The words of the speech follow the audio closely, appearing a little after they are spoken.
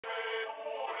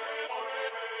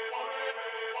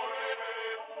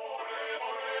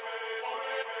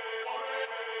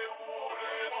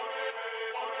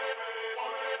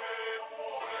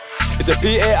It's a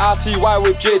P-A-R-T-Y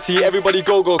with JT, everybody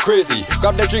go crazy.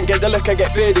 Grab the drink, get the liquor,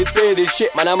 get faded.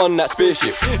 Shit man, I'm on that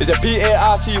spaceship. It's a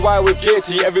P-A-R-T-Y with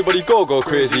JT, everybody go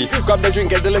crazy. Grab the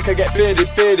drink, get the liquor, get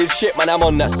faded. Shit man, I'm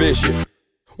on that spaceship.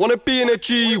 Wanna be in a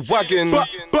G-Wagon,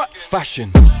 but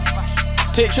fashion.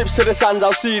 Take trips to the sands,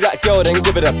 I'll see that girl, then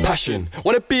give it a passion.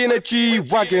 Wanna be in a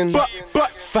G-Wagon,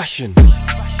 but fashion.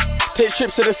 Take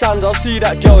trips to the sands, I'll see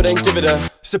that girl, then give it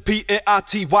a. It's a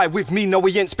P-A-R-T-Y with me, no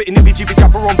we ain't spitting ibby jibby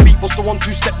jabber on beat. Bust the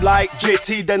 1-2 step like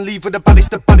JT, then leave with the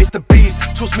baddest of bees.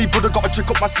 Trust me brother, got a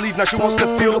trick up my sleeve, now she wants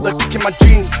to feel up the dick in my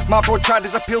jeans. My bro tried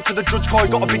his appeal to the judge, call,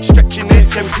 got a big stretch in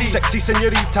HMT. Sexy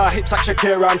senorita, hips like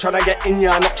Shakira, I'm tryna get in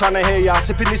ya, not tryna hear ya.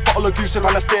 Sipping this bottle of goose of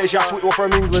Anastasia, sweet one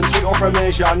from England, sweet one from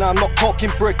Asia. Now I'm not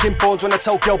talking breaking bones when I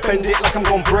tell girl bend it like I'm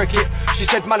gon' break it. She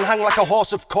said man hang like a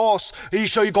horse, of course, are you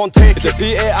sure you gon' take it? It's a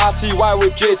P-A-R-T-Y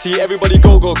with JT, everybody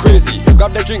go crazy.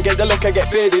 Grab the drink, get the liquor, get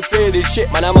faded.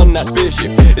 Shit man, I'm on that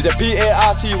spaceship. It's a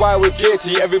P-A-R-T-Y with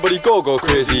JT, everybody go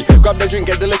crazy. Grab the drink,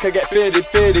 get the liquor, get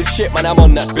faded. Shit man, I'm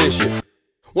on that spaceship.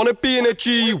 Wanna be in a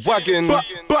G-Wagon,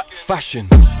 but fashion.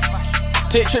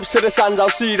 Take trips to the sands, I'll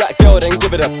see that girl, then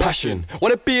give it a passion.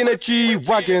 Wanna be in a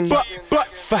G-Wagon, but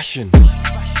fashion.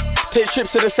 Take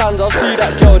trips to the sands, I'll see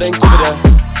that girl, then give it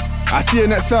a. I see a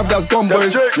next slab that's gone,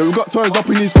 boys. Yeah, we got toys up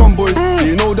in these convoys. Yeah,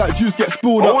 you know that juice gets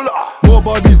spilled up. More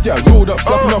bodies get rolled up.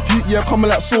 Slapping off heat, yeah, coming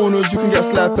like saunas. You can get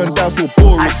sliced and down so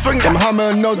boring. Them hammer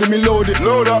and nails, let me load it.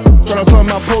 Tryna turn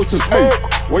my potent. Hey,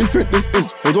 what you think this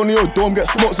is? Hold on to your dome, get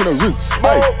smokes in the wrist.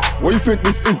 Hey, what you think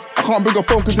this is? I can't bring a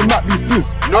phone cause it might be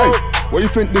fizz. Hey, what you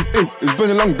think this is? It's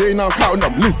been a long day now, counting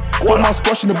up lists. Put my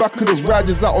squash in the back of the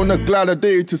Riders out on the glider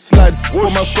day to slide.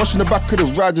 Put my squash in the back of the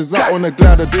Riders out on the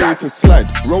glider day to slide.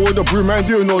 Roll with the broom, man,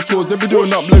 doing no chores. They be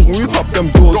doing up legs when we pop them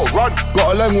doors.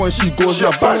 Got a lang when she goes.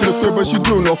 Now back to the crib and she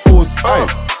doing her force.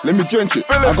 Aye, let me drench it.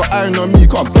 I got iron on me,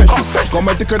 can't bench this. Got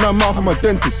my dick in her mouth, I'm a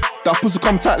dentist. That pussy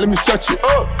come tight, let me stretch it.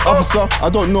 Officer, I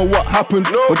don't know what happened,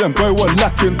 but them boy were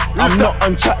lacking. I'm not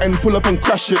unchatting, pull up and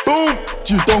crash it.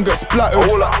 You don't get splattered.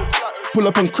 Pull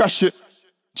up and crash it.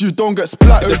 You don't get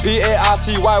splattered. It's a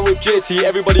P-A-R-T-Y with JT,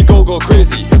 everybody go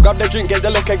crazy. Grab the drink, get the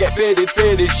liquor, get faded.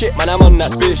 Shit man, I'm on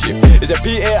that spaceship. It's a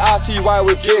P-A-R-T-Y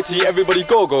with JT, everybody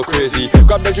go crazy.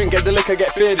 Grab the drink, get the liquor,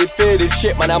 get faded.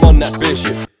 Shit man, I'm on that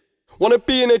spaceship. Wanna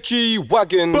be in a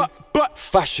G-Wagon, but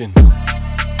fashion.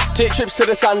 Take trips to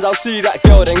the sands, I'll see that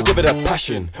girl, then give it a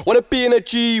passion. Wanna be in a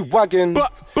G-Wagon,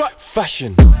 but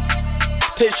fashion.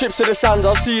 Take trips to the sands,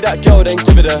 I'll see that girl, then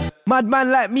give it a.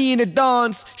 Madman like me in a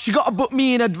dance, she gotta book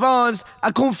me in advance.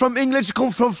 I come from England, she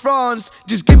come from France,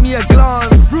 just give me a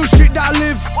glance. Real shit that I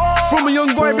live, from a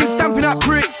young boy been stamping at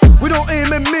bricks. We don't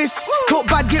aim and miss, talk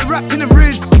bad, get wrapped in the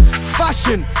wrist.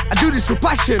 Fashion, I do this with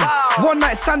passion. One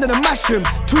night stand and I mash him.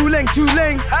 Too leng,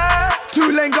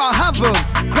 gotta have them.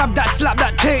 Grab that, slap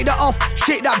that, take that off.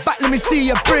 Shake that back, let me see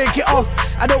you break it off.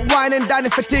 I don't whine and dine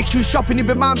if I take you shopping. You'll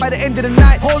be mine by the end of the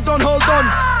night. Hold on,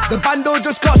 the bando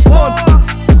just got spun.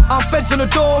 I'm feds on the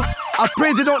door, I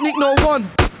pray they don't nick no one.